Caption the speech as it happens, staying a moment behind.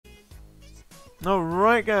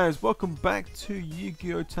Alright guys, welcome back to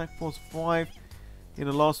Yu-Gi-Oh! Tag Force 5. In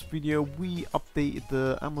the last video we updated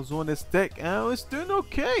the Amazonas deck and it's doing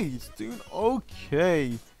okay. It's doing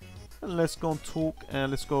okay. And let's go and talk and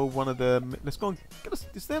let's go one of the let's go and get us,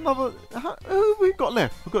 is there another who we got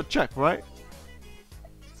left? We got Jack, right?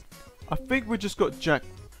 I think we just got Jack.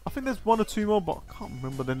 I think there's one or two more but I can't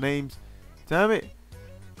remember the names. Damn it.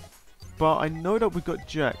 But I know that we got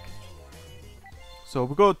Jack. So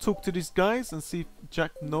we're going to talk to these guys and see if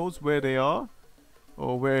Jack knows where they are.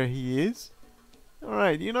 Or where he is.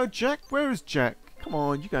 Alright, you know Jack? Where is Jack? Come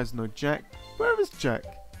on, you guys know Jack. Where is Jack?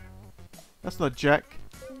 That's not Jack.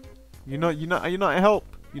 You're not help.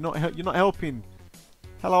 You're not helping.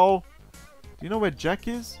 Hello? Do you know where Jack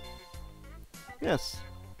is? Yes.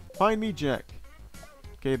 Find me Jack.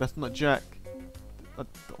 Okay, that's not Jack. Oh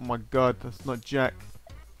my god, that's not Jack.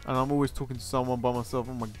 And I'm always talking to someone by myself.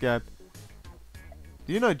 Oh my god.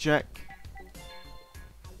 Do you know Jack?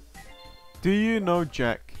 Do you know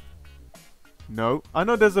Jack? No. I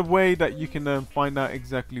know there's a way that you can find out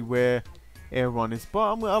exactly where everyone is, but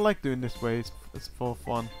I like doing this way. It's for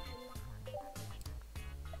fun.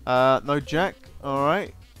 No Jack.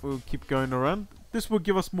 Alright. We'll keep going around. This will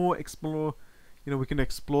give us more explore. You know, we can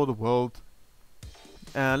explore the world.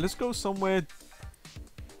 Let's go somewhere.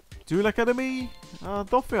 Duel Academy? I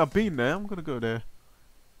don't think I've been there. I'm gonna go there.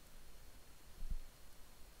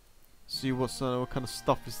 See what kind of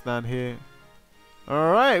stuff is down here.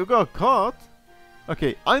 Alright, we got a card.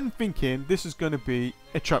 Okay, I'm thinking this is going to be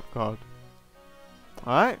a trap card.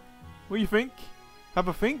 Alright, what do you think? Have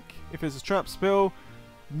a think. If it's a trap spell,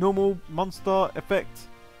 normal, monster, effect,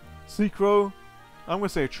 synchro, I'm going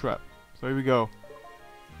to say a trap. So here we go.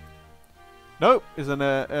 Nope, it's an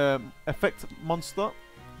effect monster.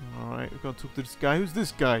 Alright, we're going to talk to this guy. Who's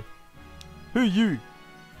this guy? Who are you?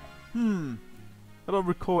 I don't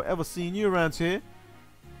recall ever seeing you around here.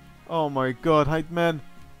 Oh my god, Hype Man.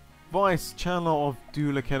 Vice Chancellor of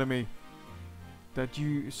Duel Academy. That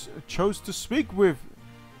you chose to speak with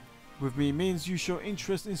me means you show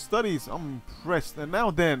interest in studies. I'm impressed. And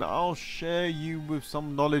now then, I'll share you with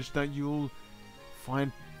some knowledge that you'll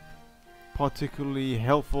find particularly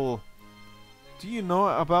helpful. Do you know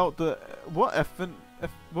about the alternate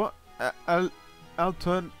what? I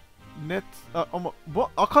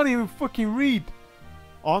can't even fucking read.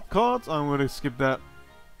 Art cards? I'm gonna skip that.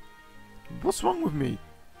 What's wrong with me?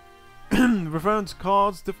 Referring to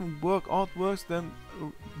cards, different artworks than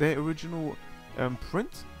their original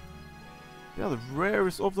print. They are the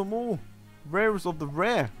rarest of them all. Rarest of the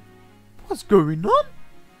rare. What's going on?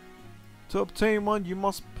 To obtain one, you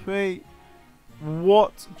must pay.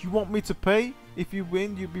 What? You want me to pay? If you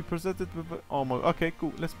win, you'll be presented with a... Oh my... Okay,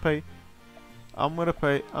 cool. Let's pay. I'm gonna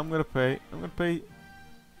pay. I'm gonna pay. I'm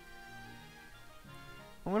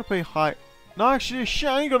gonna pay high. No, actually, shit,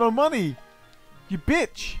 I ain't got no money. You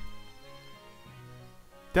bitch.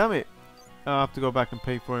 Damn it. I have to go back and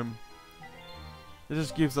pay for him. It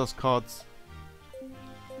just gives us cards.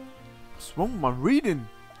 What's wrong with my reading?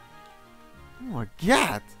 Oh my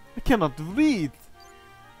god. I cannot read.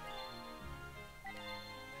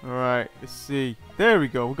 Alright, let's see. There we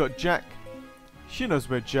go. We got Jack. She knows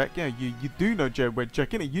where Jack. Yeah, you do know where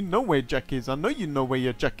Jack is. You know where Jack is. I know you know where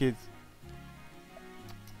your Jack is.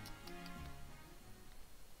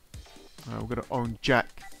 Alright, we're gonna own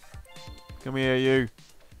Jack. Come here, you.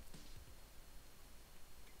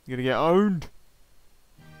 You're gonna get owned.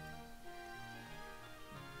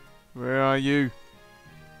 Where are you?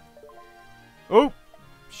 Oh!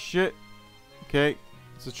 Shit. Okay.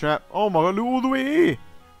 It's a trap. Oh my god, look all the way here.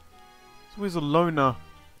 So where's a loner?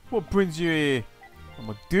 What brings you here? I'm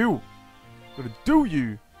gonna do. I'm gonna do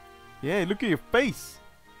you. Yeah, look at your face.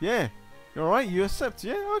 Yeah. You alright? You accept?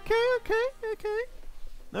 Yeah, okay,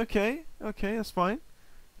 that's fine.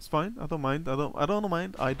 It's fine. I don't mind. I don't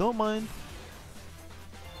mind.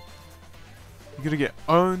 You're gonna get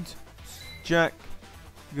owned, Jack.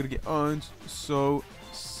 You're gonna get owned. So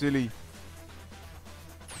silly.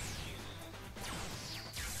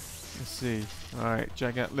 Let's see. Alright,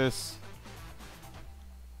 Jack Atlas.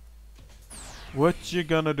 What you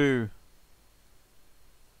gonna do?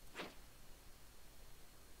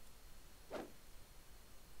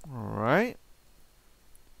 Alright.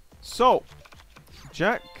 So,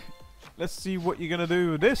 Jack, let's see what you're gonna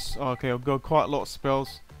do with this. Okay, I've got quite a lot of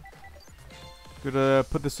spells. Gonna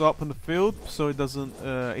put this up on the field so it doesn't.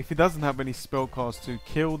 If he doesn't have any spell cards to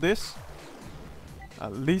kill this,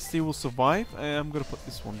 at least he will survive. And I'm gonna put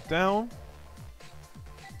this one down.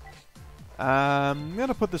 I'm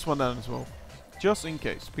gonna put this one down as well, just in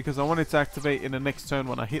case, because I want it to activate in the next turn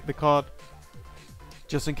when I hit the card.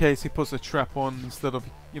 Just in case he puts a trap on instead of,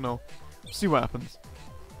 you know, See what happens.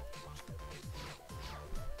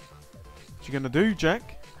 What you gonna do,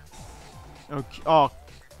 Jack? Okay. Oh.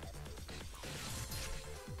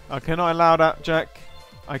 I cannot allow that, Jack.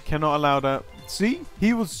 I cannot allow that. See?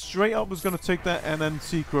 He was straight up was gonna take that and then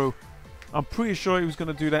Synchro. I'm pretty sure he was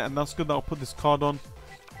gonna do that, and that's good that I'll put this card on.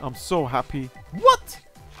 I'm so happy. What?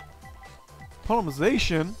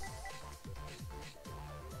 Polymerization?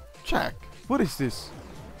 Jack, what is this?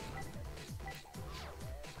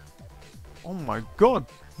 Oh my god.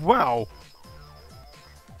 Wow.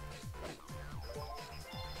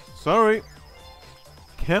 Sorry.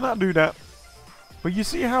 Cannot do that. But you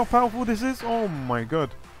see how powerful this is? Oh my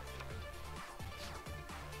god.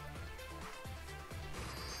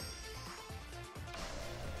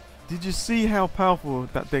 Did you see how powerful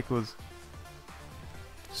that deck was?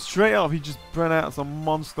 Straight up, he just ran out as a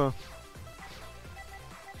monster.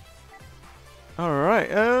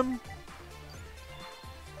 Alright,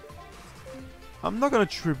 I'm not gonna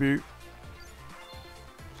tribute.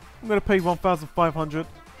 I'm gonna pay 1,500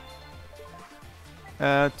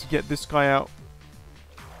 to get this guy out.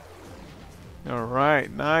 Alright,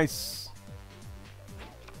 nice.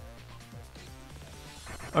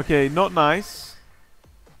 Okay, not nice.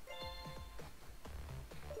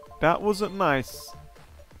 That wasn't nice.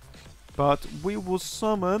 But we will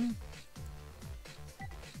summon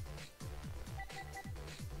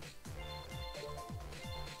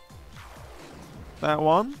that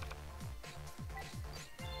one.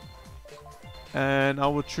 And I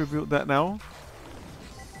will tribute that now.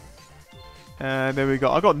 And there we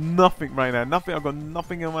go. I got nothing right now. Nothing. I got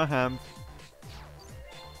nothing in my hand.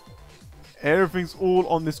 Everything's all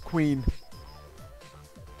on this queen.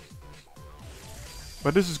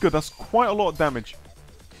 But this is good. That's quite a lot of damage.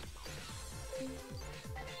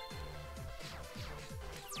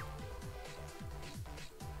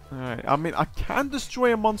 Alright. I mean, I can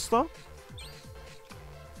destroy a monster.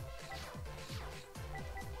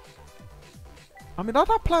 I mean, that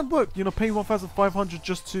plan worked. You know, paying 1,500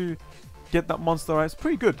 just to get that monster out. It's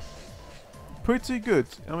pretty good. Pretty good.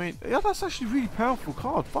 I mean, yeah, that's actually a really powerful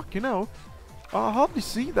card. Fuck, you know. I hardly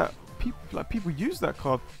see that people use that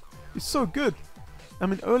card. It's so good. I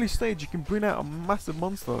mean, early stage, you can bring out a massive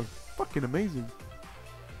monster. Fucking amazing.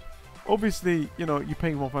 Obviously, you know, you're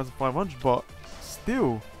paying 1,500, but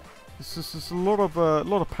still, it's just a lot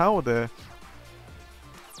of power there.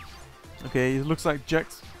 Okay, it looks like Jack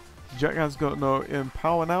has got no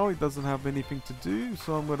power now. He doesn't have anything to do,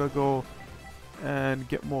 so I'm gonna go and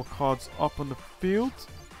get more cards up on the field.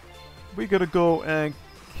 We gotta go and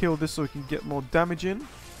kill this so we can get more damage in.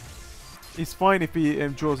 It's fine if he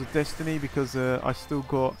draws a Destiny because I still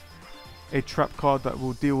got a trap card that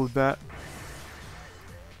will deal with that.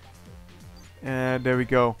 And there we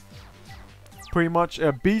go. Pretty much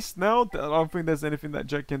a beast now. I don't think there's anything that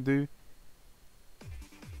Jack can do.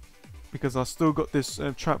 Because I still got this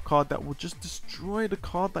trap card that will just destroy the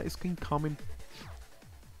card that is incoming.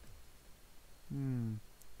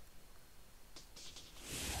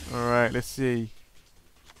 Alright, let's see.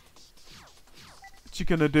 What you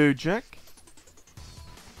gonna do, Jack?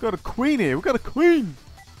 Got a queen here. We got a queen.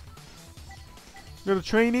 We got a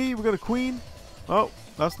trainee. We got a queen. Oh,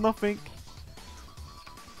 that's nothing.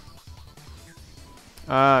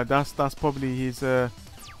 Ah, that's probably his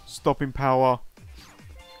stopping power.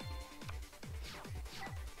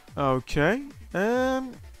 Okay. Yeah,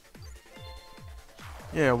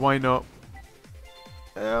 why not?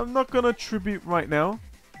 I'm not gonna tribute right now.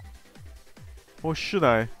 Or should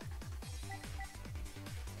I?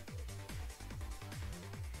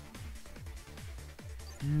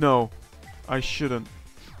 No, I shouldn't.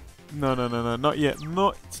 No, not yet.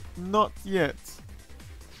 Not yet.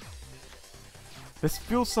 Let's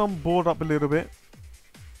fill some board up a little bit.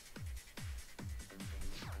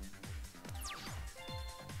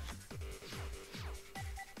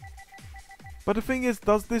 But the thing is,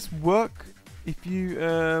 does this work if you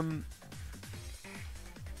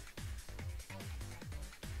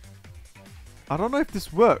I don't know if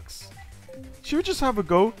this works. Should we just have a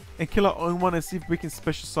go and kill our own one and see if we can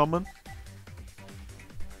special summon?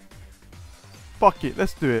 Fuck it,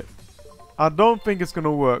 let's do it. I don't think it's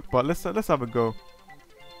gonna work, but let's have a go.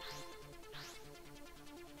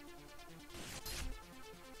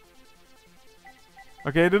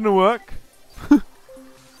 Okay, it didn't work.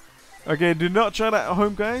 Okay, do not try that at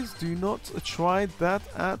home, guys. Do not try that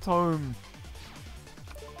at home.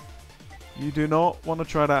 You do not want to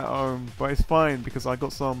try that at home, but it's fine because I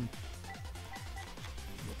got some.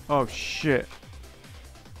 Oh shit.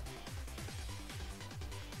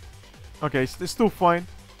 Okay, it's still fine.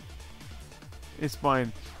 It's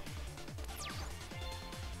fine.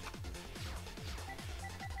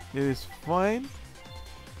 It is fine.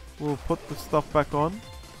 We'll put the stuff back on.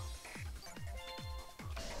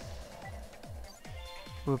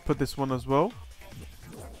 We'll put this one as well.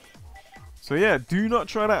 So yeah, do not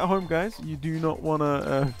try that at home, guys. You do not want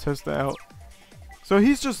to test that out. So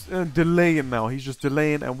he's just delaying now. He's just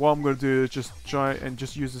delaying, and what I'm going to do is just try and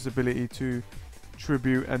just use this ability to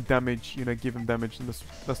tribute and damage. You know, give him damage, and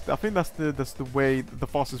I think that's the way, the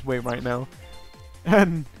fastest way right now.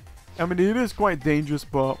 And I mean, it is quite dangerous,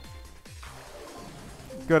 but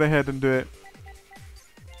go ahead and do it.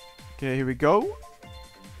 Okay, here we go.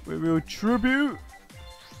 We will tribute.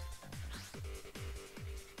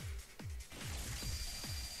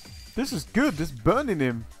 This is good. This burning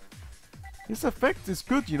him. This effect is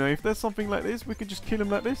good, you know. If there's something like this, we could just kill him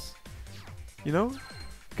like this. You know?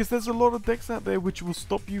 Because there's a lot of decks out there which will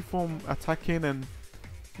stop you from attacking, and,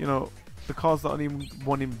 you know, the cards that don't even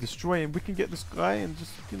want him to destroy. And we can get this guy and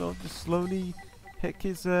just, you know, just slowly heck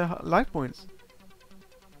his life points.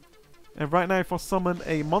 And right now, if I summon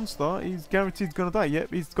a monster, he's guaranteed gonna die.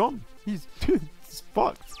 Yep, he's gone. He's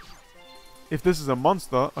fucked. If this is a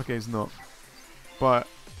monster, okay, it's not. But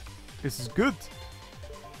this is good.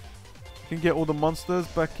 We can get all the monsters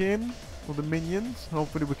back in, all the minions.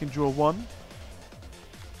 Hopefully we can draw one.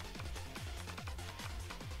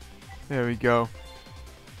 There we go.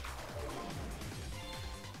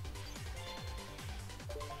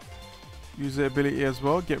 Use the ability as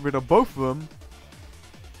well. Get rid of both of them.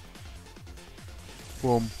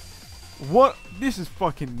 Boom. What? This is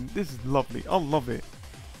lovely. I love it.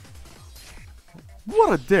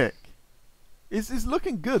 What a deck. It's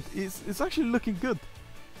looking good. It's actually looking good.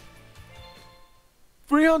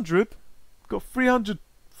 300. Got 300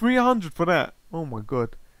 for that. Oh my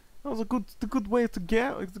god. That was a good way to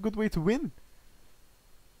get. It's a good way to win.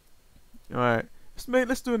 All right.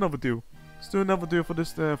 Let's do another duel. Let's do another duel for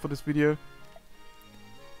this video.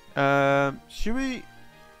 Should we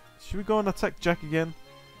go and attack Jack again?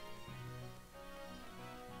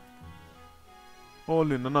 Or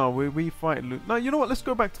Luna? No, we fight Luna. No, you know what? Let's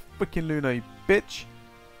go back to freaking Luna, you bitch.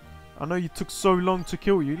 I know you took so long to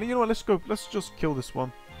kill you. You know what? Let's go. Let's just kill this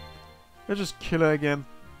one. Let's just kill her again.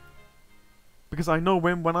 Because I know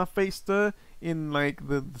when I faced her in like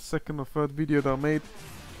the second or third video that I made,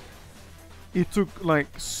 it took like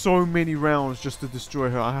so many rounds just to destroy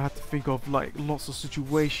her. I had to think of like lots of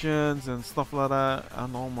situations and stuff like that.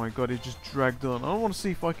 And oh my god, it just dragged on. I want to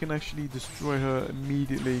see if I can actually destroy her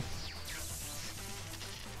immediately.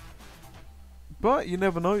 But you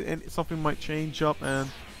never know, and something might change up, and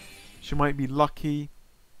she might be lucky,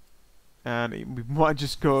 and we might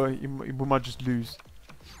just go. We might just lose.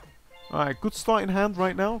 All right, good starting hand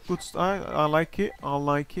right now. Good start. I like it. I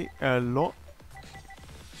like it a lot.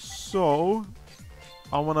 So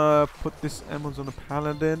I wanna put this Amazon on a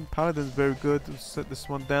Paladin. Paladin's very good. We'll set this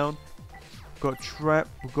one down. Got a trap.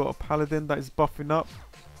 We've got a Paladin that is buffing up.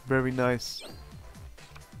 Very nice.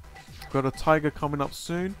 Got a Tiger coming up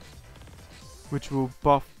soon, which will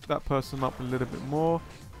buff that person up a little bit more.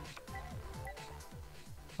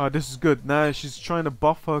 This is good. Now she's trying to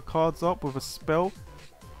buff her cards up with a spell.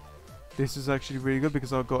 This is actually really good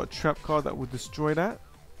because I've got a trap card that will destroy that.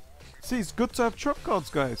 See, it's good to have trap cards,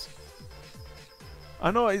 guys.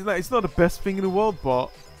 I know it's not the best thing in the world, but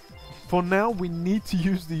for now we need to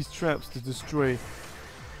use these traps to destroy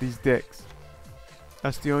these decks.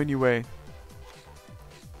 That's the only way.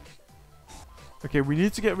 Okay, we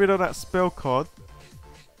need to get rid of that spell card,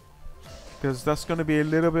 because that's going to be a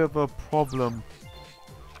little bit of a problem.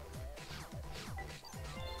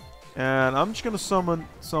 And I'm just going to summon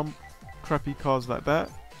some crappy cards like that.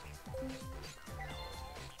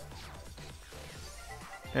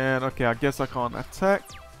 And okay, I guess I can't attack.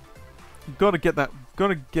 Gotta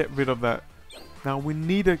get rid of that. Now we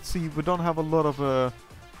need to see, we don't have a lot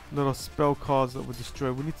of spell cards that will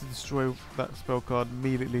destroy. We need to destroy that spell card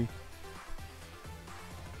immediately.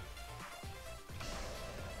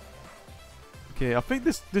 Okay, I think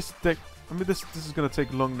this deck, I mean this is gonna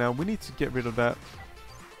take long now. We need to get rid of that.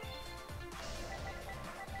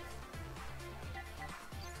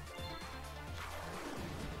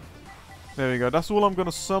 There we go. That's all I'm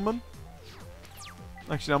gonna summon.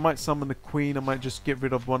 Actually, I might summon the queen. I might just get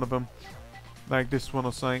rid of one of them, like this one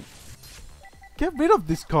or something. Get rid of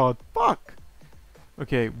this card. Fuck.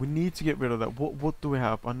 Okay, we need to get rid of that. What do we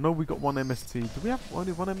have? I know we got one MST. Do we have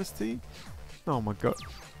only one MST? Oh my god.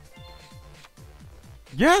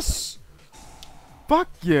 Yes! Fuck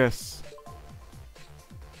yes!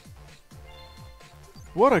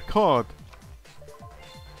 What a card!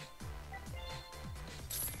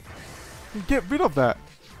 Get rid of that!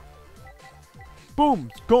 Boom!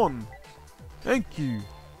 It's gone! Thank you!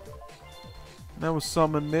 Now we'll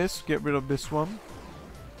summon this. Get rid of this one.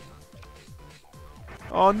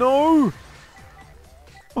 Oh no!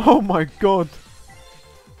 Oh my god.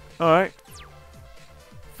 Alright.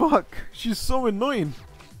 Fuck. She's so annoying.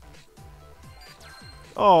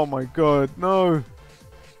 Oh my god. No.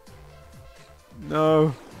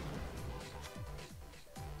 No.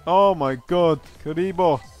 Oh my god.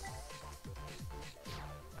 Karibo.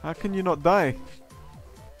 How can you not die?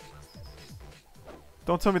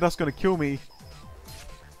 Don't tell me that's gonna kill me.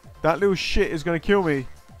 That little shit is gonna kill me.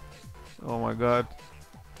 Oh my god.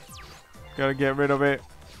 Gotta get rid of it.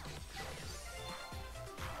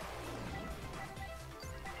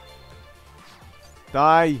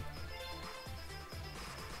 Die.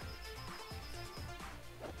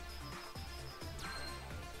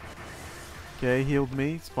 Okay, healed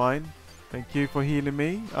me. It's fine. Thank you for healing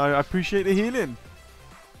me. I appreciate the healing.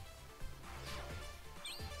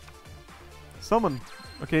 Summon.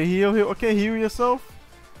 Okay, heal. Okay, heal yourself.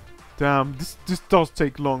 Damn, this does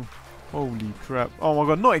take long. Holy crap. Oh my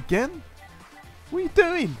god, not again? What are you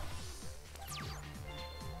doing?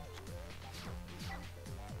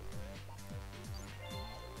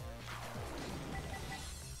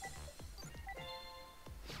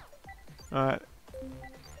 Alright.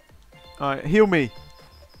 Alright, heal me.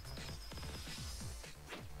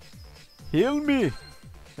 Heal me.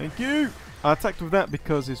 Thank you. I attacked with that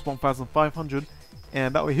because it's 1,500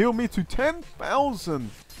 and that will heal me to 10,000.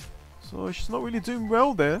 So she's not really doing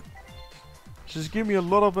well there. She's giving me a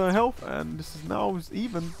lot of health and this is now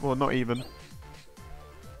even. Well, not even.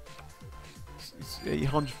 It's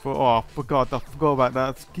 800 for... Oh, I forgot about that.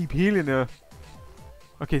 Let's keep healing her.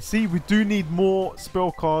 Okay, see, we do need more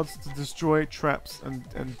spell cards to destroy traps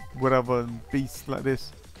and whatever and beasts like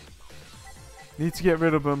this. Need to get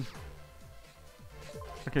rid of them.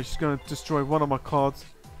 Okay, she's going to destroy one of my cards.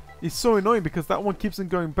 It's so annoying because that one keeps on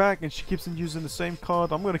going back and she keeps on using the same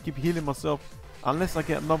card. I'm going to keep healing myself unless I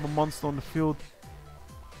get another monster on the field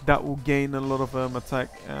that will gain a lot of attack.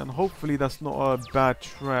 And hopefully that's not a bad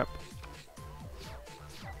trap.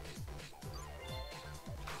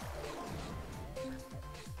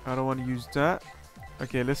 I don't want to use that.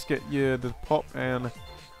 Okay, let's get you the pop and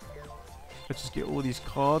let's just get all these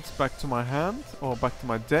cards back to my hand or back to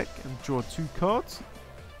my deck and draw 2 cards.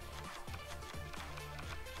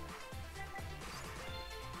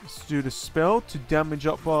 Let's do the spell to damage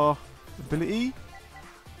up our ability.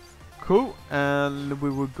 Cool, and we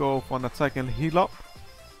will go for an attack and heal up.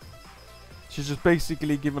 She's just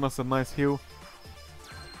basically giving us a nice heal.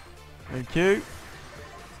 Thank you.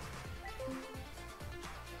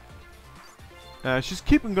 She's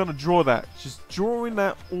keeping gonna draw that. She's drawing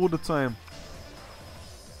that all the time.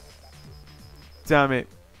 Damn it.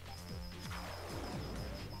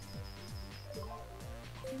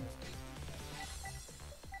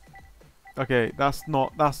 Okay, that's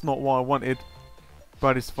not what I wanted.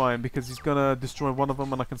 But it's fine because he's gonna destroy one of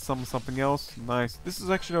them and I can summon something else. Nice. This is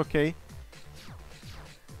actually okay.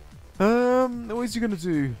 What is he gonna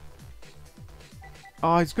do?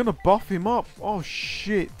 Oh, he's gonna buff him up. Oh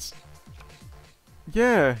shit.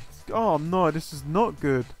 Yeah. Oh no, this is not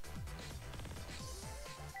good.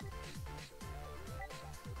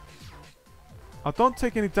 I don't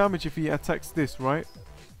take any damage if he attacks this, right?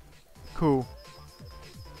 Cool.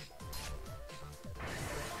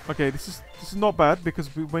 Okay, this is not bad because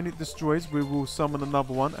when it destroys, we will summon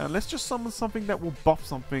another one. And let's just summon something that will buff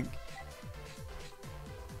something.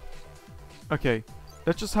 Okay,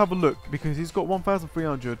 let's just have a look because he's got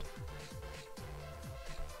 1,300.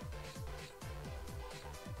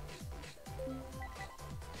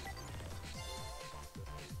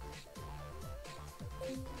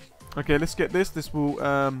 Okay, let's get this. This will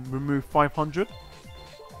remove 500.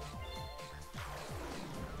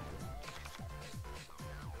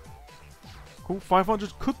 Cool,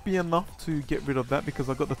 500 could be enough to get rid of that because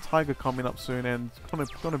I got the tiger coming up soon and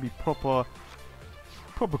it's gonna be proper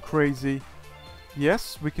crazy.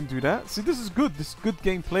 Yes, we can do that. See, this is good. This is good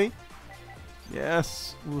gameplay.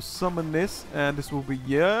 Yes, we'll summon this and this will be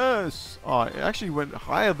yes. Oh, it actually went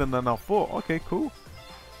higher than I thought. Okay, cool.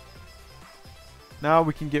 Now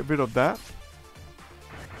we can get rid of that.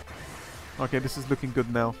 Okay, this is looking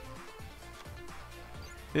good now.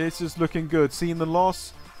 This is looking good. See, in the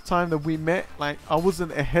last time that we met, like, I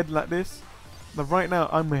wasn't ahead like this. But right now,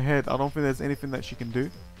 I'm ahead. I don't think there's anything that she can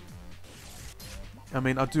do. I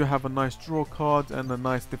mean, I do have a nice draw card and a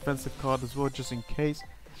nice defensive card as well, just in case.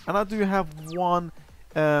 And I do have one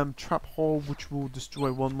trap hole, which will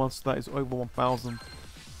destroy one monster that is over 1,000.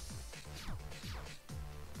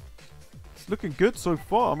 Looking good so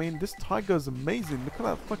far. I mean, this tiger is amazing. Look at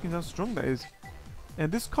that fucking how strong that is.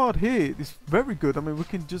 And this card here is very good. I mean, we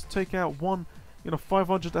can just take out one you know,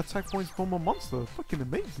 500 attack points from a monster. Fucking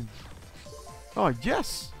amazing. Oh,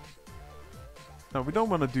 yes. No, we don't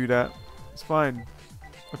want to do that. It's fine.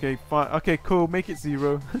 Okay, fine. Okay, cool. Make it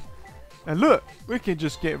 0. And look, we can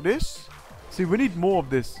just get this. See, we need more of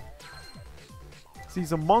this. See,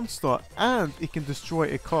 it's a monster and it can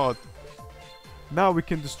destroy a card. Now we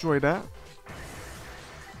can destroy that.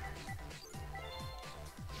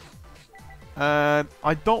 And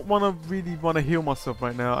I don't really want to heal myself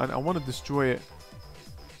right now. And I want to destroy it.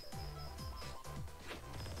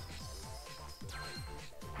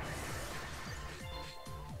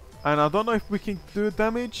 And I don't know if we can do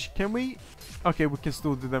damage. Can we? Okay, we can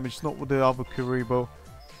still do damage. Not with the other Kuriboh.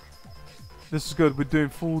 This is good. We're doing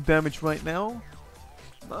full damage right now.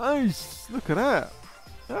 Nice. Look at that.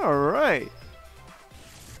 Alright.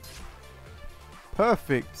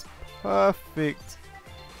 Perfect. Perfect.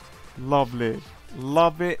 Lovely.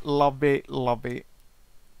 Love it, love it, love it.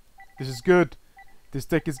 This is good. This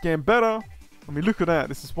deck is getting better. I mean, look at that.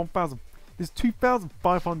 This is 1,000. This is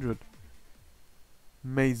 2,500.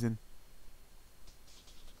 Amazing.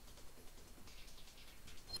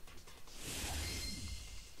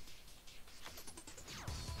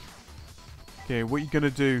 Okay, what are you gonna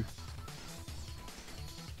do?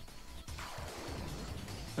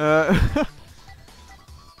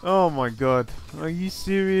 Oh my god. Are you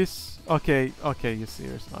serious? Okay, okay, you're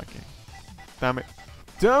serious. Okay. Damn it.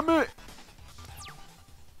 Damn it!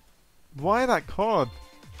 Why that card?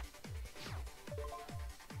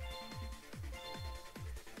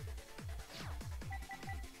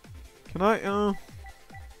 Can I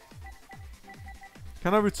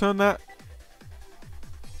return that?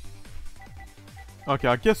 Okay,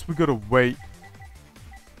 I guess we gotta wait.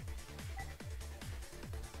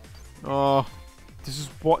 Oh, this is.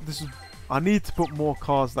 I need to put more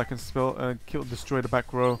cards that can spell destroy the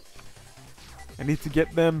back row. I need to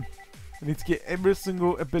get them. I need to get every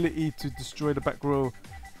single ability to destroy the back row.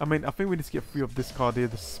 I mean, I think we need to get 3 of this card here,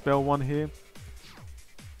 the spell one here.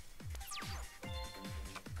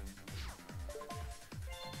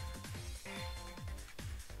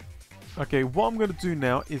 Okay, what I'm going to do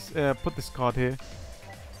now is put this card here.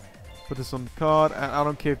 Put this on the card, and I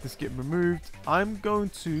don't care if this gets removed. I'm going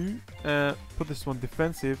to put this one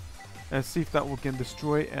defensive and see if that will can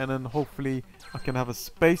destroy, and then hopefully I can have a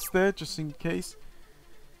space there just in case.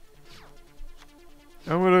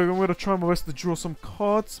 I'm gonna try my best to draw some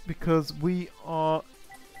cards because we are.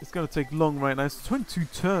 It's gonna take long right now. It's 22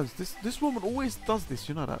 turns. This woman always does this.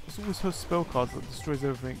 You know that. It's always her spell cards that destroys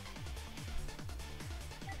everything.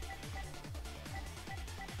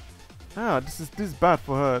 Ah, this is bad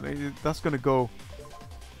for her. That's gonna go.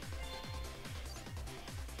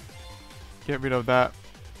 Get rid of that.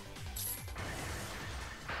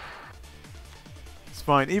 It's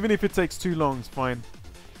fine. Even if it takes too long, it's fine.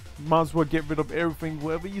 Might as well get rid of everything.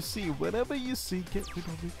 Whatever you see, get rid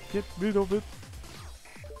of it. Get rid of it.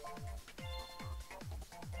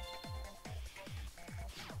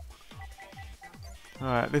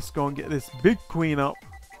 Alright, let's go and get this big queen up.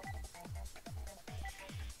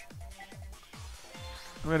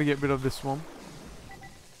 I'm gonna get rid of this one.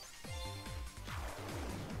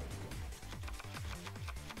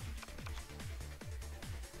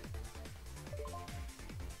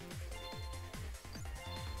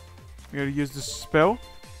 I'm gonna use this spell.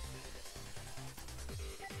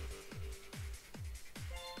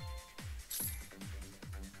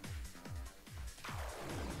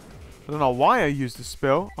 I don't know why I used the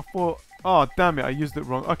spell. I thought, oh damn it, I used it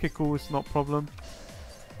wrong. Okay, cool, it's not a problem.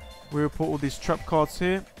 We'll put all these trap cards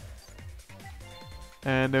here.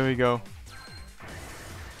 And there we go.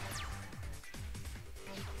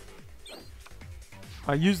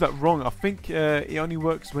 I used that wrong. I think it only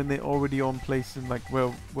works when they're already on place and like,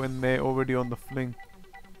 well, when they're already on the fling.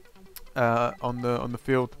 On the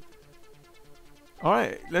field.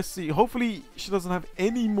 Alright, let's see. Hopefully she doesn't have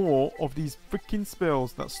any more of these freaking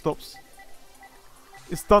spells that stops.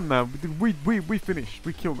 It's done now. We finished.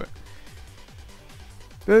 We killed it.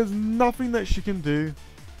 There's nothing that she can do.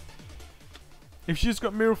 If she's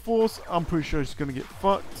got Mirror Force, I'm pretty sure she's gonna get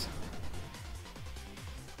fucked.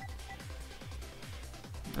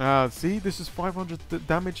 See, this is 500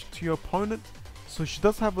 damage to your opponent. So she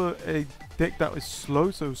does have a deck that is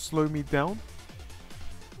slow, so slow me down.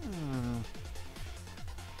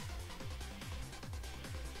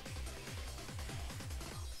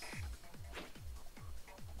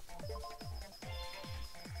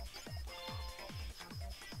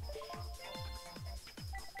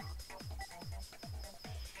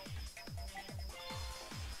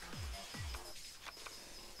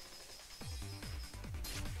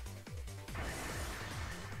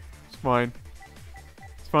 Fine.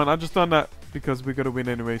 It's fine. I just done that because we're gonna win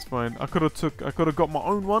anyway. It's fine. I could have got my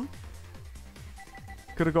own one.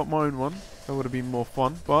 Could have got my own one. That would have been more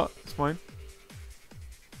fun, but it's fine.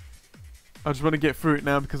 I just want to get through it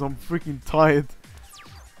now because I'm freaking tired.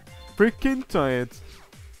 Freaking tired.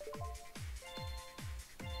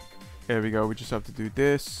 There we go. We just have to do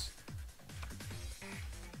this.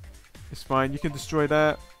 It's fine. You can destroy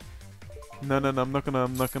that. No, no, no. I'm not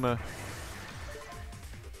gonna.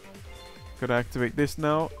 Gotta activate this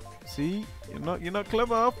now. See? You're not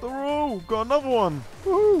clever after all. Got another one.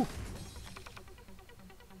 Woo!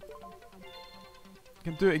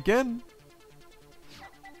 Can do it again.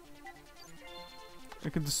 I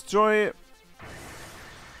can destroy it.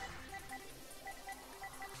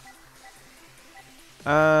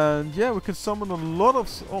 And yeah, we can summon a lot of...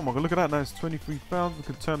 Oh my god, look at that. Now it's 23,000. We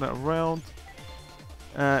can turn that around.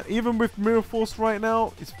 Even with Mirror Force right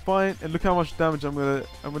now, it's fine. And look how much damage I'm gonna...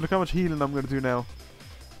 I mean, look how much healing I'm gonna do now.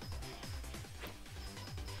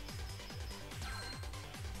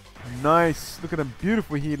 Nice. Look at them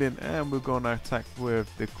beautiful healing. And we're gonna attack with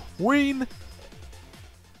the Queen.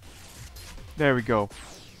 There we go.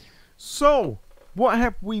 So, what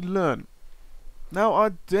have we learned? Now our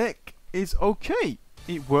deck is okay.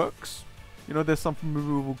 It works. You know, there's some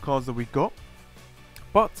removable cards that we got.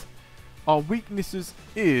 But our weaknesses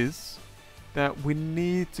is that we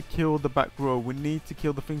need to kill the back row. We need to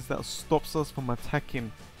kill the things that stops us from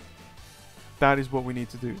attacking. That is what we need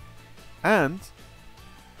to do. And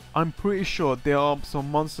I'm pretty sure there are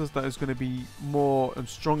some monsters that is going to be more and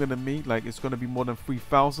stronger than me. Like it's going to be more than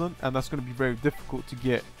 3,000, and that's going to be very difficult to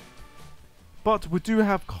get. But we do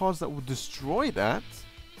have cards that will destroy that,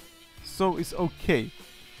 so it's okay.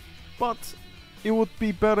 But it would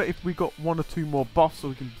be better if we got 1 or 2 more buffs, so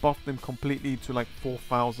we can buff them completely to like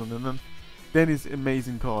 4,000, and then it's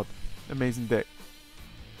amazing card, amazing deck.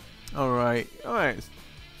 All right.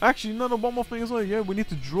 Actually, no, one more thing as well. Yeah, we need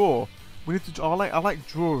to draw. We need to. I like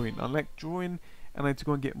drawing. I like drawing, and I need to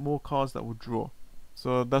go and get more cards that will draw.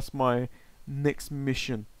 So that's my next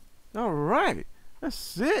mission. All right,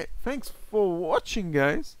 that's it. Thanks for watching,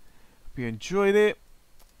 guys. Hope you enjoyed it.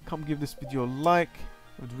 Come give this video a like.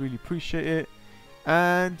 I would really appreciate it.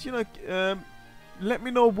 And you know, let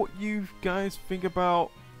me know what you guys think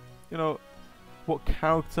about. You know, what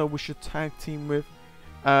character we should tag team with.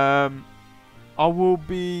 I will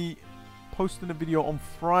be posting a video on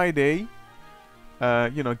Friday,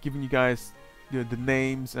 you know, giving you guys the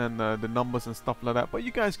names and the numbers and stuff like that. But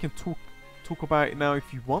you guys can talk about it now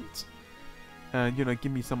if you want, and you know,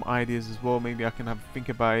 give me some ideas as well. Maybe I can have a think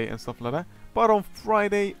about it and stuff like that. But on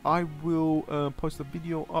Friday, I will post a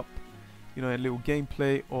video up, you know, a little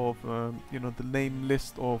gameplay of you know, the name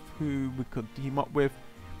list of who we could team up with,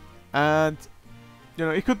 and you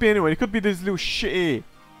know, it could be anyone. It could be this little shit here.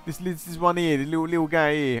 This one here, the little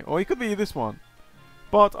guy here, or it could be this one.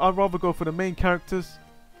 But I'd rather go for the main characters,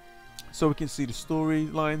 so we can see the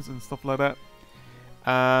storylines and stuff like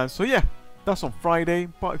that. So yeah, that's on Friday.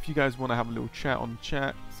 But if you guys want to have a little chat on the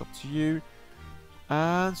chat, it's up to you.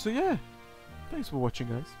 And so yeah, thanks for watching,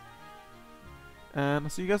 guys, and I'll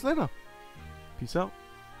see you guys later. Peace out.